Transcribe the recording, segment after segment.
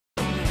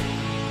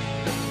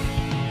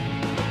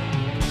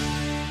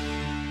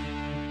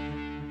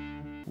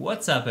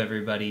What's up,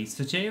 everybody?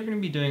 So today we're going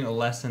to be doing a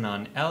lesson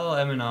on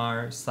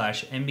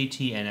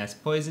LLMNR/NBT-NS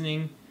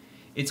poisoning.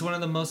 It's one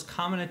of the most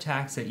common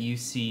attacks that you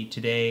see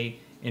today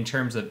in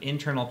terms of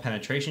internal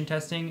penetration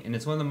testing, and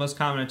it's one of the most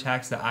common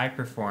attacks that I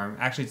perform.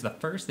 Actually, it's the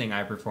first thing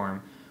I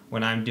perform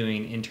when I'm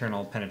doing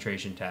internal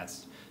penetration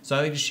tests. So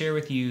I'd like to share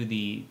with you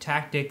the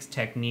tactics,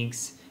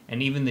 techniques,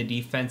 and even the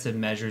defensive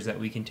measures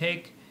that we can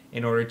take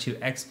in order to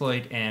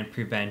exploit and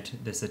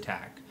prevent this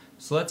attack.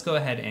 So let's go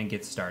ahead and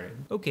get started.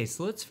 Okay,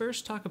 so let's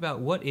first talk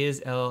about what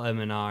is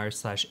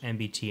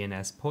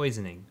LLMNR/NBT-NS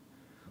poisoning.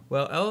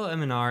 Well,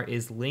 LLMNR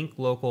is Link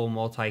Local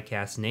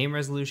Multicast Name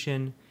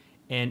Resolution,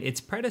 and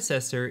its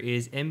predecessor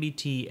is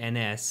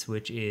NBT-NS,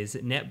 which is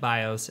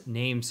NetBIOS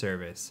Name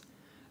Service.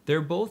 They're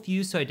both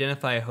used to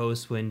identify a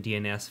host when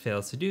DNS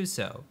fails to do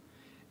so.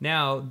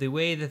 Now, the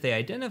way that they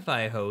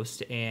identify a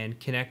host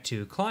and connect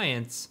to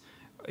clients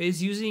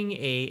is using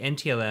a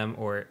NTLM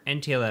or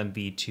NTLM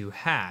v2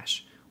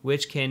 hash,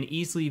 which can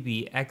easily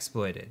be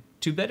exploited.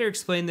 To better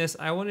explain this,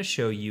 I want to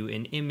show you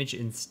an image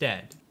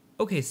instead.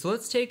 Okay, so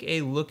let's take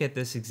a look at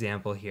this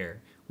example here.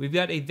 We've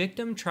got a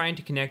victim trying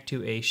to connect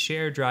to a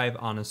share drive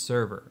on a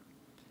server.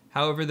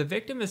 However, the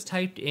victim has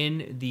typed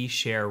in the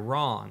share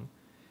wrong.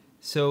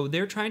 So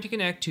they're trying to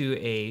connect to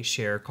a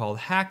share called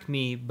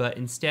HackMe, but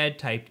instead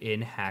typed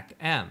in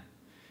HackM.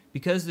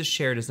 Because the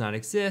share does not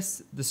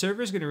exist, the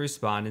server is going to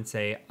respond and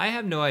say, I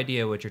have no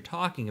idea what you're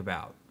talking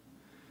about.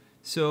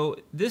 So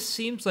this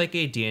seems like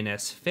a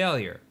DNS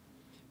failure.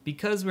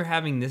 Because we're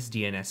having this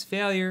DNS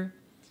failure,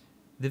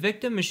 the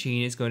victim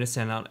machine is going to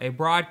send out a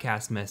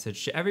broadcast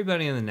message to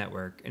everybody on the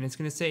network, and it's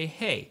going to say,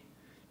 hey,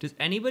 does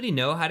anybody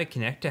know how to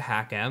connect to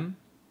HackM?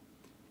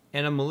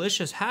 And a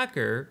malicious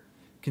hacker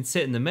can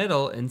sit in the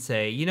middle and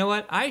say, you know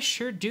what, I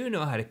sure do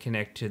know how to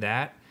connect to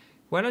that.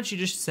 Why don't you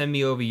just send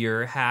me over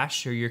your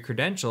hash or your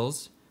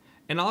credentials,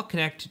 and I'll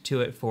connect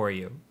to it for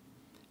you.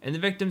 And the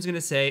victim's going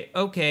to say,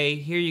 okay,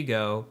 here you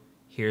go.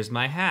 Here's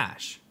my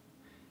hash.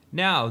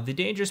 Now, the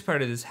dangerous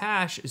part of this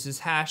hash is this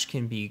hash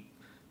can be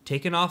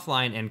taken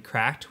offline and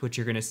cracked, which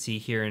you're going to see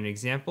here in an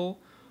example,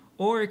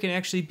 or it can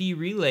actually be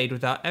relayed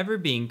without ever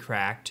being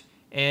cracked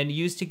and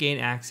used to gain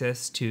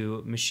access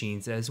to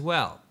machines as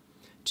well.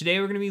 Today,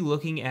 we're going to be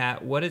looking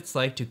at what it's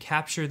like to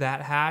capture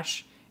that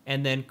hash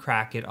and then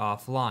crack it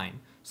offline.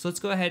 So let's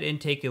go ahead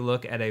and take a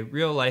look at a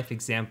real-life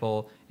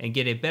example and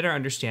get a better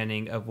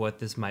understanding of what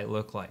this might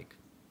look like.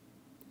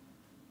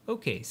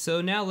 Okay,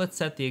 so now let's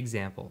set the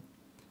example.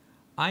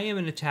 I am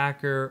an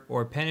attacker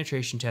or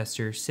penetration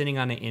tester sitting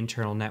on an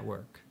internal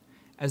network.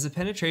 As a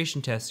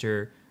penetration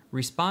tester,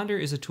 Responder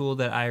is a tool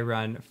that I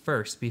run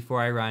first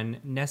before I run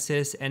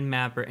Nessus,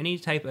 Nmap, or any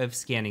type of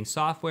scanning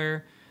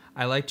software.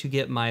 I like to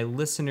get my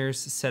listeners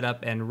set up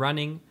and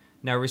running.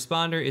 Now,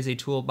 Responder is a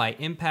tool by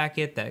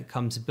Impacket that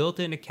comes built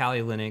into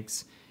Kali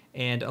Linux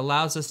and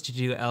allows us to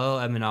do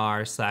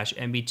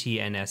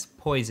LLMNR/NBT-NS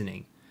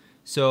poisoning.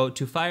 So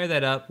to fire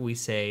that up, we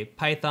say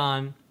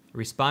python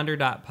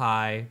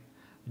responder.py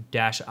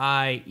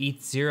 -i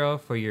eth0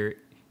 for your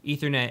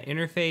Ethernet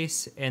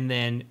interface, and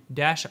then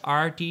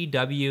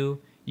 -rdw.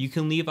 You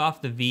can leave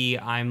off the V.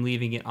 I'm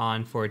leaving it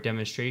on for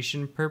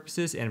demonstration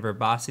purposes and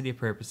verbosity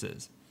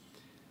purposes.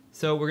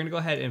 So we're going to go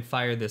ahead and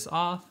fire this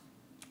off.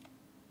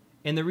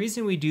 And the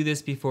reason we do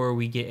this before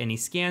we get any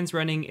scans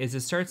running is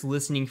it starts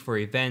listening for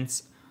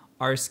events.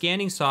 Our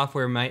scanning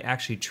software might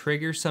actually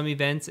trigger some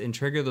events and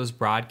trigger those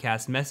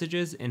broadcast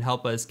messages and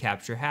help us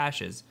capture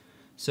hashes.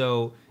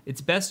 So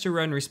it's best to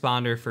run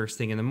Responder first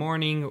thing in the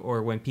morning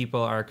or when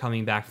people are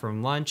coming back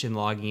from lunch and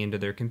logging into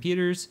their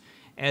computers.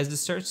 As it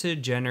starts to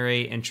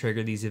generate and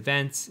trigger these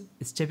events,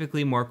 it's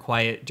typically more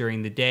quiet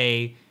during the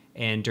day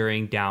and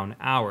during down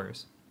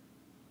hours.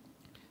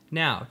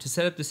 Now, to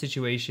set up the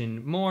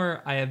situation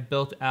more, I have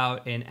built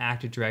out an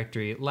Active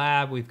Directory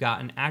lab. We've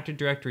got an Active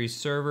Directory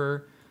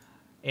server,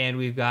 and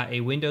we've got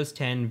a Windows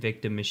 10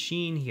 victim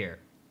machine here.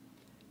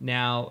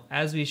 Now,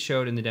 as we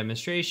showed in the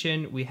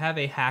demonstration, we have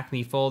a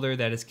HackMe folder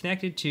that is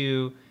connected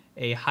to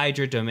a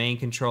Hydra domain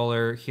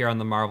controller here on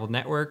the Marvel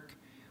network.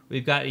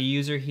 We've got a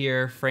user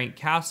here, Frank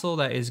Castle,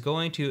 that is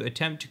going to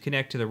attempt to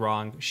connect to the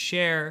wrong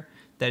share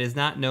that is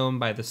not known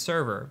by the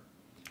server.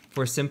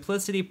 For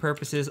simplicity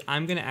purposes,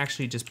 I'm going to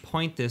actually just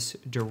point this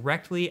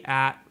directly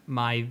at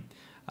my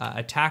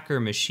attacker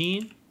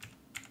machine.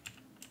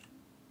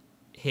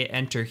 Hit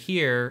enter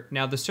here.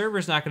 Now the server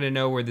is not going to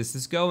know where this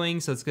is going,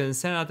 so it's going to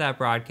send out that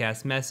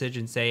broadcast message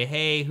and say,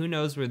 hey, who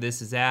knows where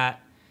this is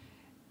at?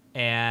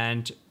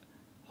 And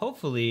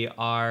hopefully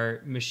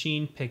our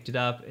machine picked it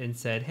up and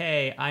said,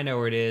 hey, I know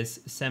where it is,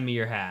 send me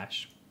your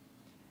hash.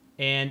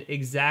 And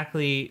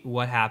exactly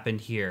what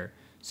happened here.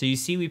 So you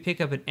see we pick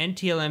up an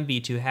NTLM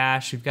v2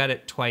 hash, we've got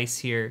it twice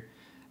here,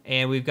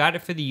 and we've got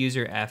it for the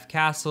user F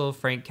Castle,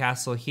 Frank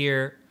Castle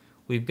here.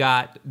 We've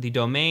got the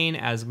domain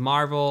as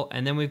Marvel,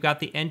 and then we've got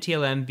the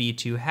NTLM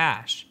v2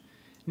 hash.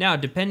 Now,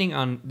 depending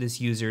on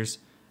this user's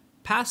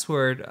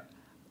password,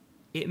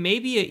 it may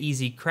be an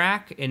easy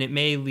crack, and it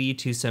may lead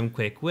to some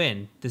quick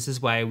win. This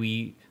is why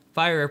we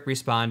fire up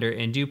Responder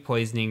and do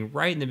poisoning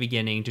right in the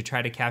beginning to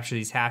try to capture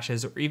these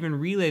hashes or even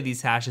relay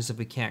these hashes if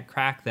we can't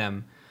crack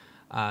them.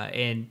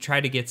 and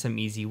try to get some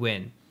easy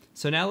win.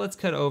 So now let's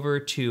cut over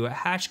to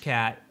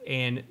Hashcat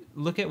and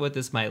look at what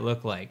this might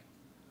look like.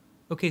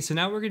 Okay, so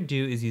now what we're going to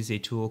do is use a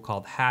tool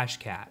called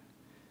Hashcat.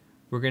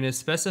 We're going to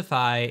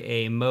specify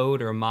a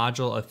mode or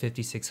module of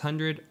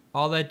 5600.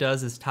 All that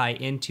does is tie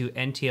into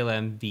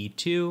NTLM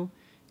v2.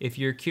 If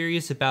you're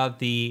curious about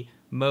the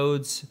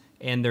modes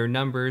and their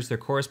numbers, their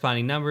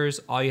corresponding numbers,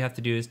 all you have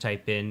to do is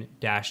type in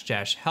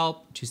 --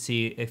 help to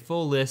see a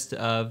full list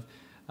of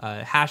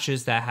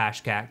hashes that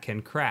Hashcat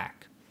can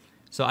crack.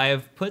 So I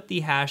have put the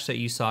hash that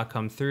you saw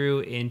come through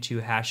into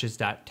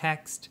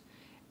hashes.txt,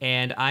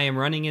 and I am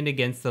running it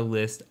against the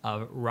list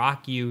of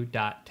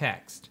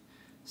rocku.txt.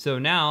 So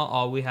now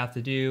all we have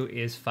to do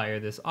is fire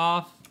this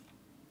off,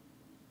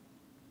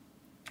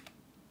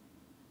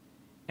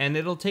 and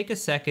it'll take a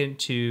second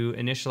to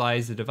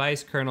initialize the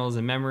device kernels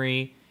and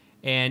memory.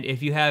 And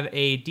if you have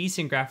a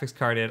decent graphics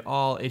card at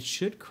all, it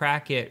should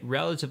crack it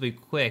relatively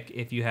quick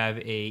if you have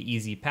a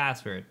easy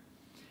password.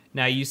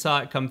 Now you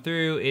saw it come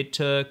through, it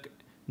took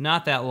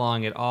not that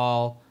long at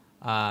all,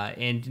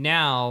 and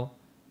now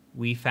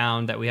we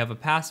found that we have a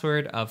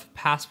password of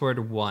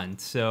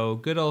password1. So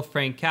good old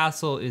Frank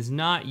Castle is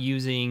not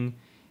using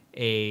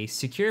a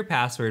secure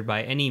password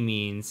by any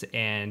means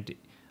and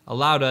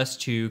allowed us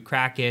to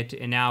crack it,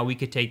 and now we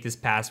could take this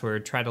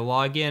password, try to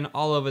log in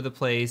all over the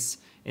place,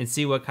 and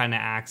see what kind of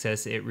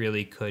access it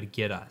really could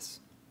get us.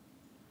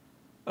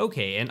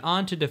 Okay, and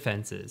on to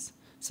defenses.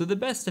 So the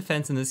best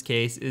defense in this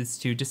case is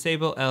to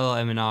disable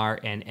LLMNR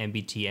and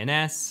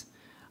NBT-NS.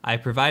 I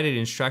provided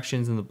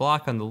instructions in the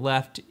block on the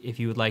left if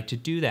you would like to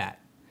do that.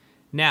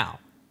 Now,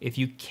 if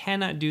you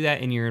cannot do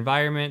that in your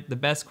environment, the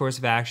best course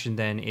of action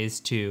then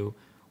is to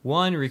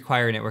 1.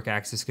 Require network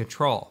access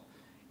control.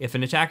 If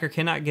an attacker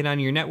cannot get on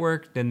your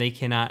network, then they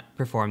cannot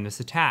perform this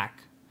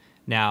attack.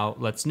 Now,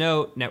 let's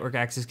note, network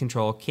access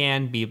control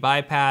can be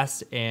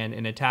bypassed, and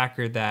an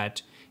attacker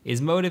that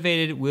is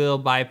motivated will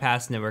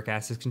bypass network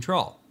access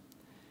control.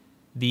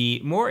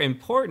 The more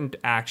important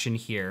action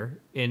here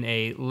in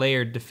a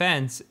layered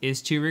defense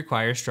is to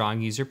require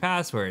strong user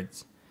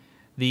passwords.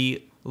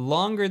 The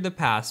longer the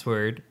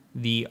password,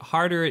 the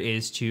harder it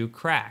is to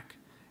crack.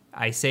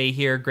 I say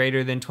here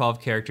greater than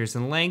 12 characters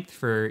in length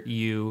for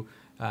you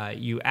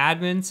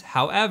admins.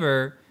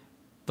 However,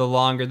 the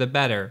longer the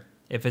better.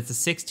 If it's a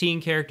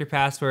 16-character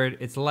password,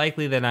 it's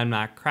likely that I'm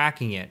not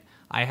cracking it.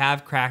 I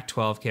have cracked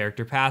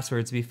 12-character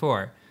passwords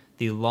before.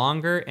 The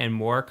longer and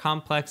more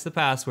complex the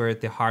password,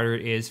 the harder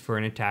it is for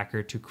an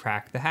attacker to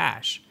crack the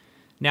hash.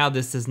 Now,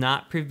 this does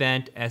not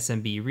prevent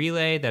SMB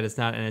relay. That is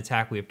not an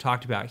attack we have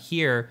talked about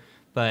here,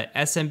 but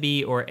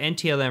SMB or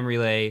NTLM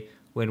relay,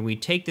 when we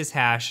take this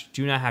hash,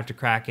 do not have to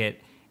crack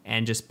it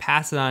and just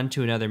pass it on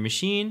to another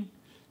machine.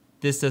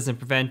 This doesn't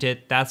prevent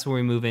it. That's where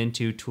we move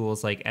into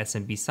tools like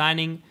SMB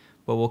signing,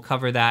 but we'll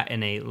cover that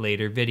in a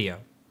later video.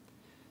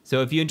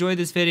 So if you enjoyed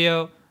this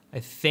video, I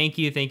thank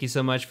you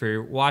so much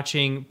for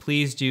watching.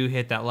 Please do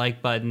hit that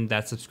like button,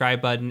 that subscribe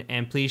button,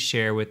 and please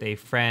share with a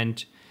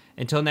friend.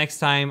 Until next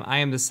time, I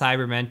am the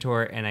Cyber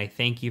Mentor, and I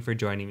thank you for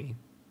joining me.